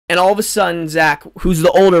And all of a sudden, Zach, who's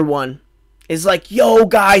the older one, is like, yo,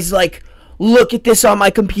 guys, like, look at this on my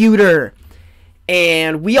computer.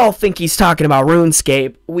 And we all think he's talking about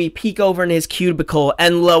RuneScape. We peek over in his cubicle,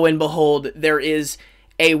 and lo and behold, there is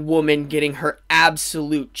a woman getting her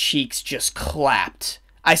absolute cheeks just clapped.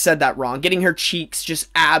 I said that wrong. Getting her cheeks just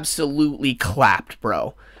absolutely clapped,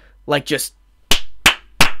 bro. Like, just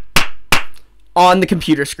on the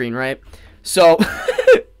computer screen, right? So...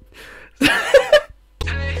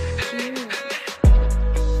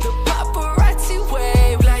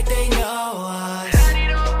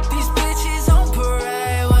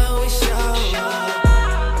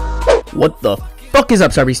 What the fuck is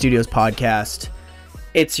up, Sarby Studios podcast?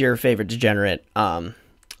 It's your favorite degenerate. I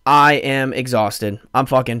am exhausted. I'm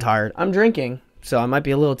fucking tired. I'm drinking, so I might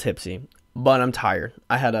be a little tipsy, but I'm tired.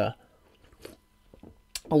 I had a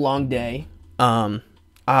long day.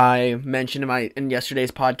 I mentioned in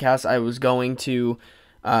yesterday's podcast I was going to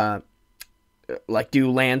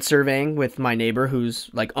do land surveying with my neighbor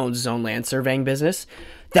who's owns his own land surveying business.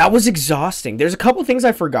 That was exhausting. There's a couple things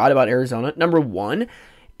I forgot about Arizona. Number one,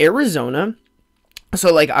 Arizona,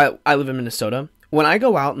 so I live in Minnesota. When I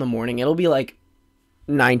go out in the morning, it'll be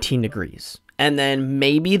 19 degrees. And then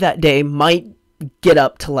maybe that day might get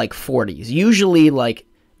up to 40s. Usually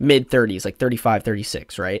mid 30s, 35,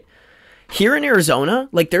 36, right? Here in Arizona,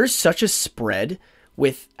 there's such a spread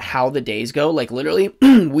with how the days go. Literally,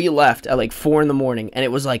 we left at 4 in the morning and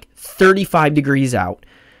it was 35 degrees out.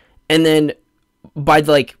 And then by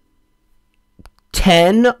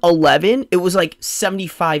 10, 11, it was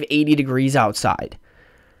 75, 80 degrees outside.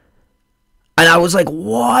 And I was like,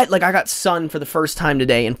 what? I got sun for the first time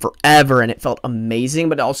today in forever, and it felt amazing,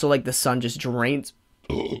 but also the sun just drains.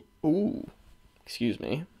 Ooh, excuse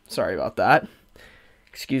me. Sorry about that.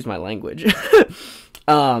 Excuse my language.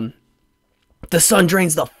 The sun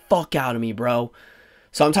drains the fuck out of me, bro.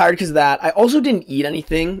 So I'm tired because of that. I also didn't eat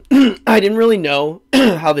anything. I didn't really know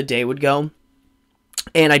how the day would go.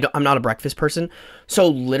 And I'm not a breakfast person. So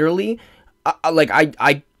literally, I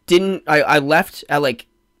left at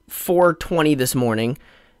 4:20 this morning.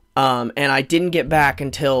 And I didn't get back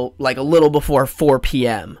until a little before 4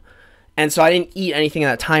 p.m. And so I didn't eat anything in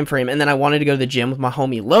that time frame. And then I wanted to go to the gym with my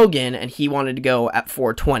homie Logan, and he wanted to go at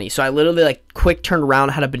 4:20. So I literally quick turned around,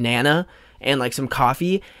 had a banana and some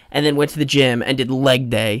coffee, and then went to the gym and did leg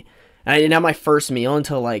day. And I didn't have my first meal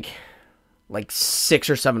until 6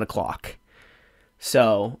 or 7 o'clock.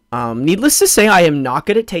 So, needless to say, I am not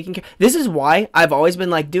good at taking care. This is why I've always been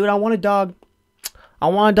dude, I want a dog. I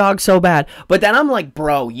want a dog so bad. But then I'm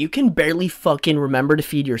bro, you can barely fucking remember to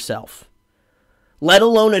feed yourself. Let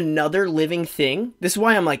alone another living thing. This is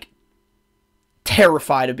why I'm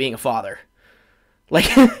terrified of being a father.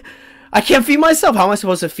 I can't feed myself. How am I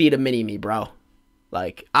supposed to feed a mini-me, bro?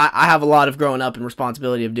 I have a lot of growing up and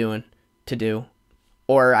responsibility to do.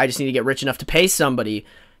 Or I just need to get rich enough to pay somebody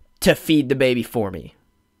to feed the baby for me.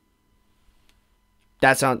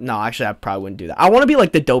 No, actually, I probably wouldn't do that. I want to be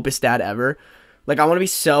the dopest dad ever. I want to be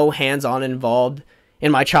so hands-on and involved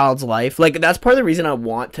in my child's life. That's part of the reason I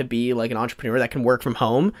want to be an entrepreneur that can work from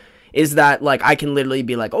home, is that I can literally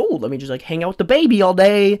be oh, let me just hang out with the baby all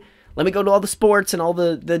day. Let me go to all the sports and all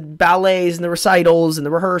the ballets and the recitals and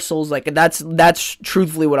the rehearsals. That's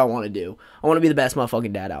truthfully what I want to do. I want to be the best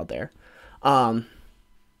motherfucking dad out there.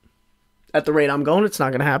 At the rate I'm going, it's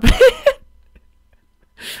not going to happen.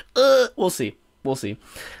 We'll see.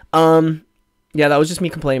 Yeah, that was just me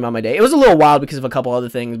complaining about my day. It was a little wild because of a couple other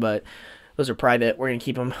things, but those are private. We're going to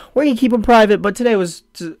keep them private, but today was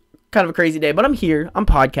kind of a crazy day, but I'm here. I'm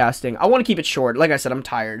podcasting. I want to keep it short. Like I said, I'm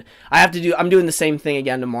tired. I'm doing the same thing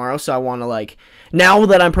again tomorrow, so I want to now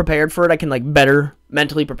that I'm prepared for it, I can better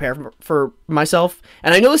mentally prepare for myself.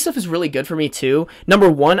 And I know this stuff is really good for me too. Number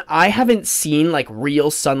one, I haven't seen real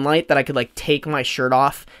sunlight that I could take my shirt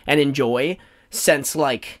off and enjoy since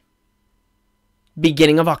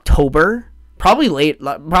beginning of October. Probably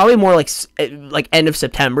more end of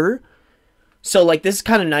September. So this is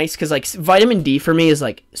kind of nice because vitamin D for me is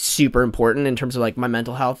super important in terms of my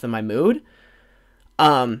mental health and my mood.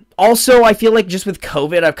 Also, I feel just with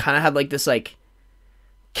COVID, I've kind of had this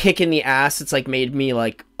kick in the ass. It's made me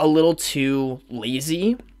a little too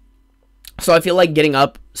lazy. So I feel getting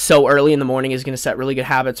up so early in the morning is going to set really good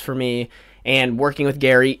habits for me. And working with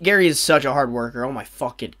Gary is such a hard worker. Oh my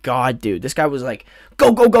fucking god, dude. This guy was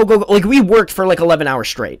go. We worked for 11 hours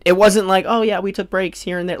straight. It wasn't oh yeah, we took breaks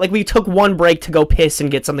here and there. We took one break to go piss and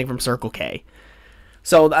get something from Circle K.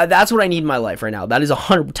 So that's what I need in my life right now. That is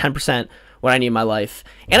 110% what I need in my life.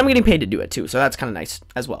 And I'm getting paid to do it too. So that's kind of nice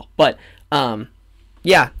as well. But,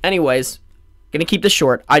 yeah, anyways, Gonna keep this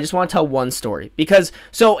short. I just want to tell one story because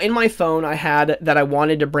so in my phone I had that I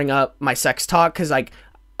wanted to bring up my sex talk because like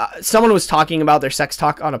someone was talking about their sex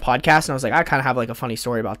talk on a podcast and I was like I kind of have like a funny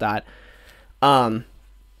story about that.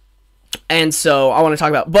 And so I want to talk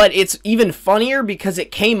about, but it's even funnier because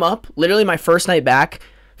it came up literally my first night back,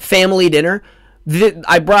 family dinner.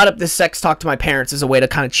 I brought up this sex talk to my parents as a way to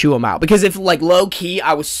kind of chew them out because if like low key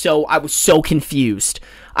I was so confused.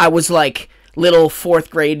 I was like little 4th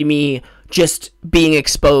grade me just being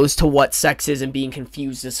exposed to what sex is and being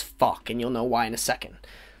confused as fuck, and you'll know why in a second.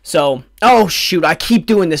 So, oh shoot, I keep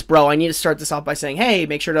doing this, bro. I need to start this off by saying, hey,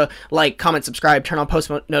 make sure to like, comment, subscribe, turn on post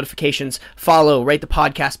notifications, follow, rate the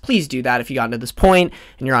podcast. Please do that if you got to this point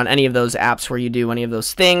and you're on any of those apps where you do any of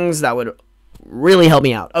those things. That would really help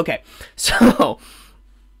me out. Okay, so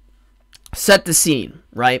set the scene,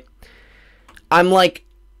 right? I'm like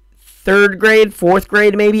 3rd grade, 4th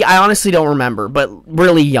grade maybe. I honestly don't remember, but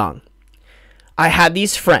really young. I had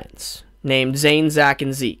these friends named Zane, Zach,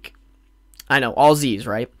 and Zeke. I know, all Z's,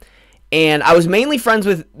 right? And I was mainly friends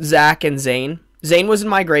with Zach and Zane. Zane was in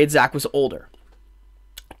my grade, Zach was older.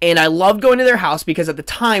 And I loved going to their house because at the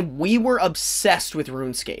time, we were obsessed with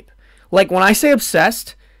RuneScape. Like, when I say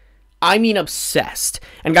obsessed, I mean obsessed.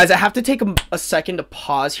 And guys, I have to take a second to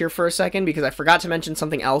pause here for a second because I forgot to mention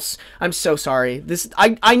something else. I'm so sorry.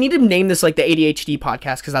 I need to name this like the ADHD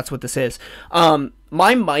podcast because that's what this is.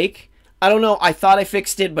 My mic, I don't know, I thought I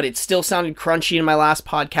fixed it, but it still sounded crunchy in my last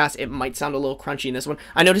podcast. It might sound a little crunchy in this one.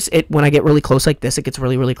 I notice it when I get really close like this, it gets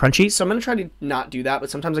really, really crunchy. So I'm going to try to not do that,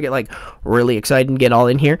 but sometimes I get like really excited and get all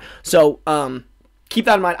in here. So, keep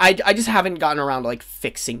that in mind. I just haven't gotten around to like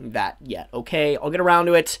fixing that yet, okay? I'll get around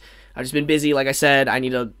to it. I've just been busy, like I said. I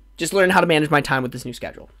need to just learn how to manage my time with this new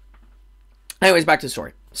schedule. Anyways, back to the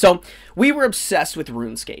story. So, we were obsessed with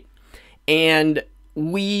RuneScape. And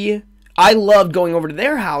I loved going over to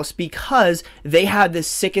their house because they had the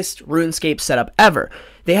sickest RuneScape setup ever.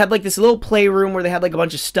 They had like this little playroom where they had like a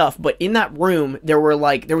bunch of stuff, but in that room there was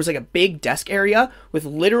like a big desk area with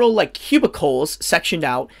literal like cubicles sectioned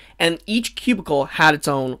out, and each cubicle had its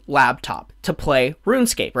own laptop to play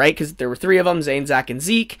RuneScape, right? Because there were 3 of them, Zane, Zach, and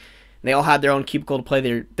Zeke. And they all had their own cubicle to play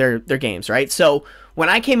their games, right? So when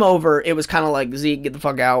I came over, it was kind of like, Zeke, get the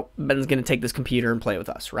fuck out. Ben's gonna take this computer and play with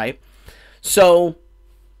us, right? So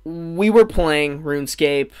we were playing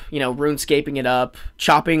RuneScape, you know, RuneScaping it up,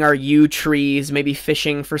 chopping our yew trees, maybe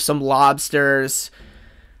fishing for some lobsters.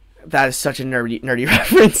 That is such a nerdy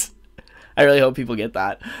reference. I really hope people get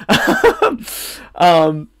that.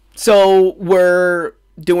 So we're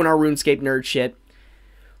doing our RuneScape nerd shit.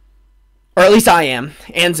 Or at least I am,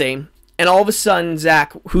 and Zane. And all of a sudden,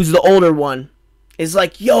 Zach, who's the older one, is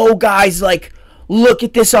like, yo, guys, like, look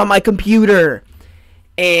at this on my computer.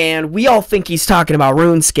 And we all think he's talking about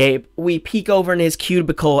RuneScape. We peek over in his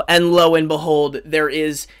cubicle, and lo and behold, there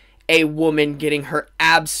is a woman getting her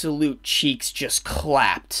absolute cheeks just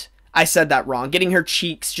clapped. I said that wrong. Getting her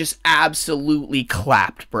cheeks just absolutely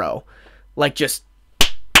clapped, bro. Like, just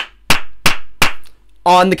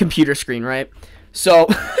on the computer screen, right? So,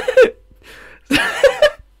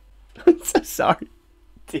 I'm so sorry,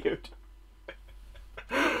 dude.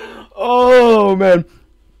 Oh, man.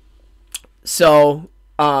 So,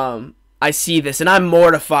 I see this and I'm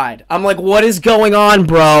mortified. I'm like, what is going on,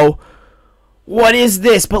 bro? What is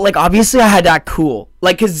this? But like, obviously I had to act cool.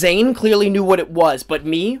 Like, cause Zane clearly knew what it was, but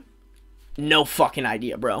me, no fucking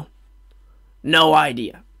idea, bro. No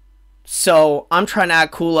idea. So I'm trying to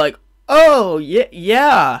act cool, like, oh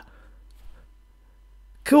yeah.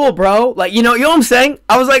 Cool, bro. Like, you know what I'm saying?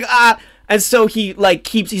 I was like, and so he like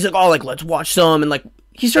he's like, oh, like, let's watch some, and like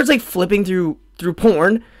he starts like flipping through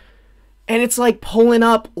porn. And it's like pulling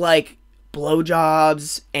up like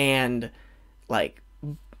blowjobs and like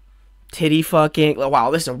titty fucking.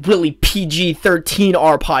 Wow, this is a really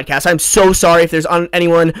PG-13R podcast. I'm so sorry if there's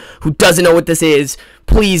anyone who doesn't know what this is.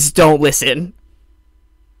 Please don't listen.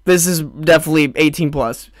 This is definitely 18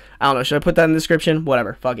 plus. I don't know. Should I put that in the description?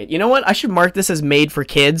 Whatever. Fuck it. You know what? I should mark this as made for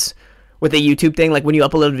kids with a YouTube thing. Like when you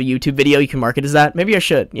upload a YouTube video, you can mark it as that. Maybe I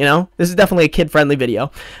should, you know? This is definitely a kid-friendly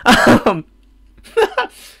video.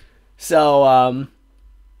 So,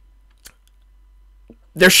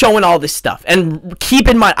 they're showing all this stuff. And keep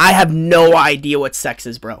in mind, I have no idea what sex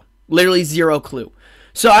is, bro. Literally zero clue.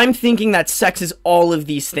 So I'm thinking that sex is all of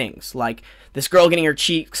these things. Like, this girl getting her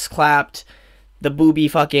cheeks clapped, the boobie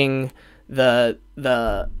fucking, the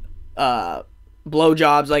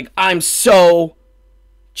blowjobs. Like, I'm so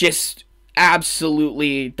just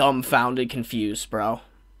absolutely dumbfounded, confused, bro.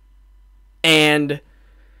 And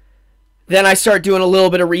then I start doing a little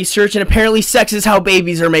bit of research, and apparently sex is how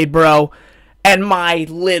babies are made, bro. And my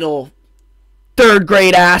little 3rd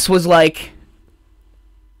grade ass was like,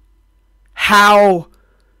 how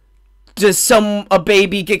does a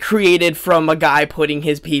baby get created from a guy putting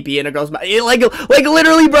his pee-pee in a girl's mouth? Like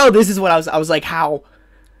literally, bro, this is what I was like, how?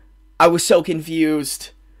 I was so confused.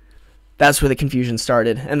 That's where the confusion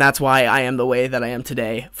started, and that's why I am the way that I am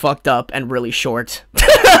today. Fucked up and really short.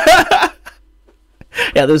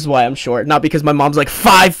 Yeah, this is why I'm short. Not because my mom's like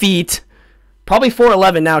 5 feet. Probably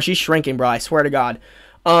 4'11" now. She's shrinking, bro. I swear to God.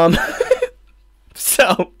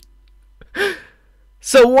 So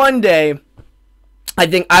one day, I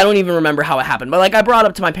don't even remember how it happened, but like I brought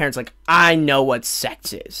up to my parents, like, I know what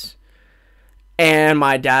sex is. And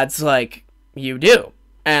my dad's like, you do?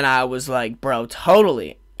 And I was like, bro,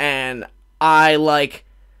 totally. And they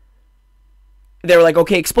were like,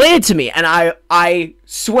 okay, explain it to me. And I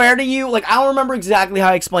swear to you, like, I don't remember exactly how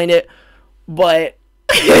I explained it, but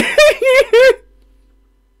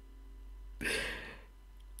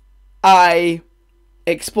I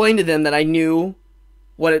explained to them that I knew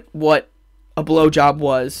what a blowjob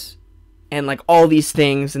was and like all these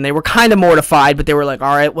things, and they were kind of mortified, but they were like,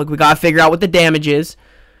 all right, look, we gotta figure out what the damage is.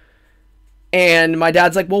 And my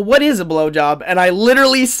dad's like, well, what is a blowjob? And I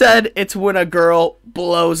literally said, it's when a girl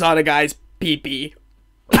blows on a guy's pee-pee.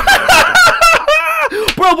 Bro,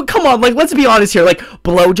 but come on, like, let's be honest here. Like,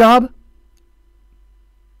 blowjob?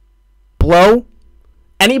 Blow?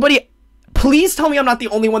 Anybody? Please tell me I'm not the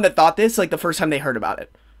only one that thought this, like, the first time they heard about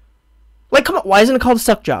it. Like, come on, why isn't it called a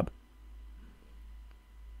suck job?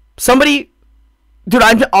 Somebody... Dude,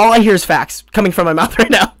 all I hear is facts coming from my mouth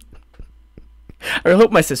right now. I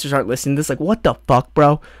hope my sisters aren't listening to this. Like, what the fuck,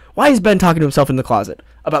 bro? Why is Ben talking to himself in the closet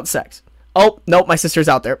about sex? Oh, nope, my sister's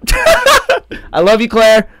out there. I love you,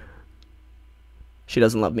 Claire. She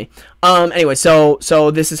doesn't love me. Anyway, so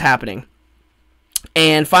this is happening.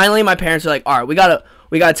 And finally, my parents are like, all right, we gotta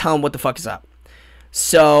tell them what the fuck is up.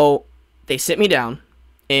 So they sit me down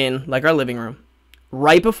in, like, our living room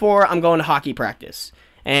right before I'm going to hockey practice.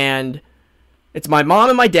 And... it's my mom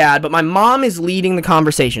and my dad, but my mom is leading the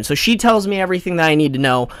conversation. So she tells me everything that I need to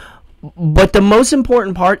know. But the most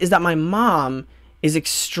important part is that my mom is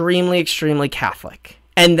extremely, extremely Catholic.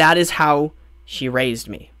 And that is how she raised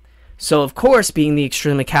me. So, of course, being the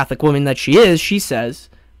extremely Catholic woman that she is, she says,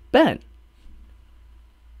 Ben,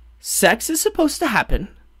 sex is supposed to happen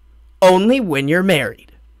only when you're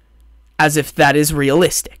married. As if that is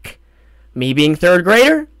realistic. Me being third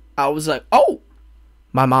grader, I was like, oh,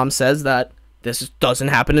 my mom says that this doesn't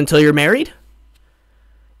happen until you're married.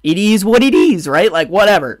 It is what it is, right? Like,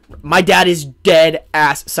 whatever. My dad is dead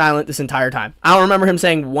ass silent this entire time. I don't remember him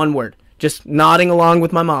saying one word. Just nodding along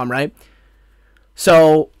with my mom, right?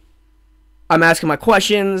 So, I'm asking my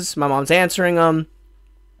questions. My mom's answering them.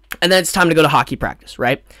 And then it's time to go to hockey practice,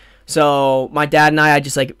 right? So, my dad and I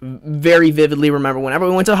just, like, very vividly remember whenever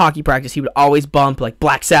we went to hockey practice, he would always bump, like,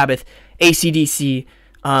 Black Sabbath, AC/DC,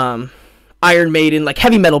 Iron Maiden, like,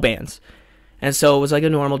 heavy metal bands. And so it was like a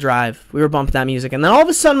normal drive. We were bumping that music. And then all of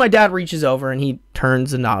a sudden, my dad reaches over and he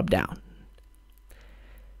turns the knob down.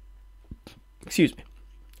 Excuse me.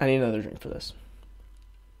 I need another drink for this.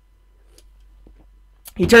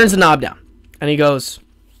 He turns the knob down. And he goes,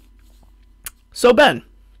 so, Ben,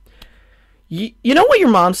 you know what your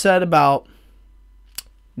mom said about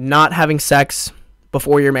not having sex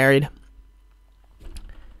before you're married?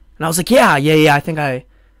 And I was like, yeah, I think I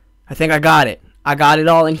got it. I got it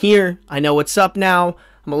all in here. I know what's up now.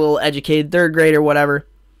 I'm a little educated third grader, whatever.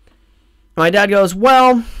 My dad goes,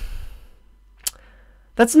 well,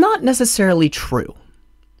 that's not necessarily true.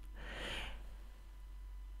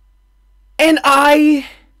 And I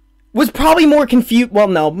was probably more confused. Well,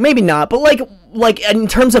 no, maybe not. But like in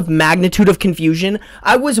terms of magnitude of confusion,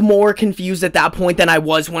 I was more confused at that point than I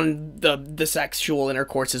was when the sexual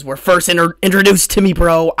intercourses were first introduced to me,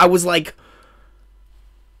 bro. I was like,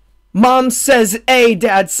 Mom says A,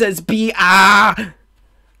 Dad says B, ah.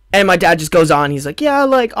 And my dad just goes on. He's like, yeah,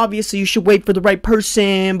 like, obviously you should wait for the right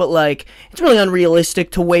person, but, like, it's really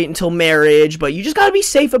unrealistic to wait until marriage, but you just gotta be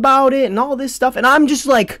safe about it and all this stuff. And I'm just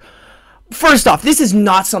like, first off, this is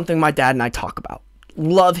not something my dad and I talk about.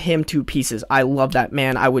 Love him to pieces. I love that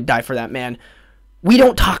man. I would die for that man. We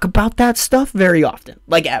don't talk about that stuff very often.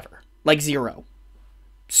 Like, ever. Like, zero.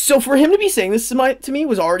 So for him to be saying this to me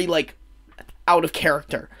was already, like, out of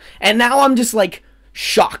character. And now I'm just, like,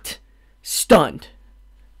 shocked. Stunned.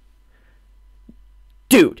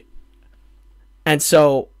 Dude. And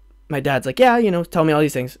so my dad's like, yeah, tell me all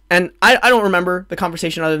these things. And I don't remember the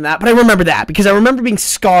conversation other than that, but I remember that because I remember being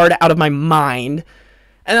scarred out of my mind.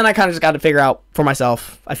 And then I kind of just got to figure out for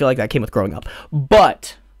myself. I feel like that came with growing up.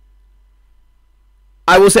 But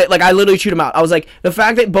I will say, like, I literally chewed him out. I was like, the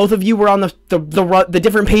fact that both of you were on the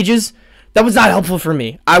different pages, that was not helpful for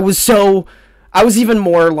me. I was so I was even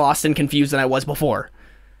more lost and confused than I was before.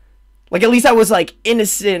 Like, at least I was, like,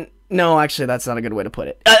 innocent. No, actually, that's not a good way to put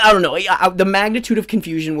it. I don't know. The magnitude of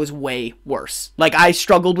confusion was way worse. Like, I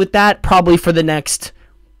struggled with that probably for the next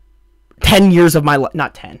 10 years of my life.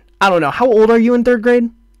 Not 10. I don't know. How old are you in 3rd grade?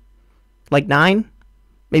 Like 9?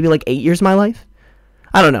 Maybe like 8 years of my life?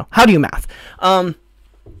 I don't know. How do you math?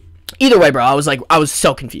 Either way, bro, I was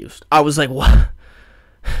so confused. I was like, what?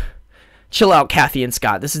 Chill out, Kathy and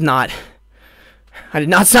Scott. This is not... I did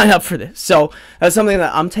not sign up for this. So that's something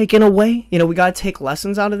that I'm taking away. You know, we got to take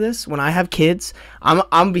lessons out of this. When I have kids, I'm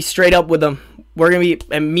going to be straight up with them. We're going to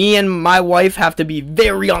be, and me and my wife have to be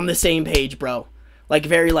very on the same page, bro. Like,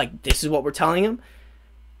 very, like, this is what we're telling them.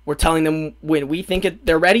 We're telling them when we think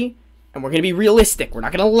they're ready, and we're going to be realistic. We're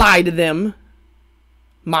not going to lie to them,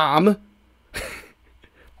 Mom.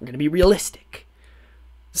 We're going to be realistic.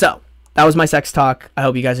 So, that was my sex talk. I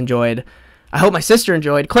hope you guys enjoyed. I hope my sister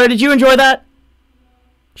enjoyed. Claire, did you enjoy that?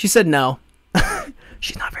 She said no.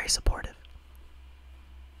 She's not very supportive.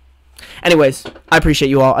 Anyways, I appreciate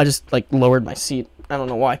you all. I just, like, lowered my seat. I don't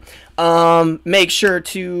know why. Make sure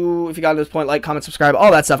to, if you got to this point, like, comment, subscribe,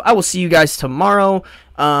 all that stuff. I will see you guys tomorrow.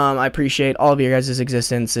 I appreciate all of your guys'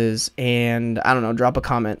 existences. And, I don't know, drop a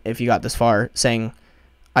comment if you got this far saying,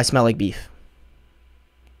 I smell like beef.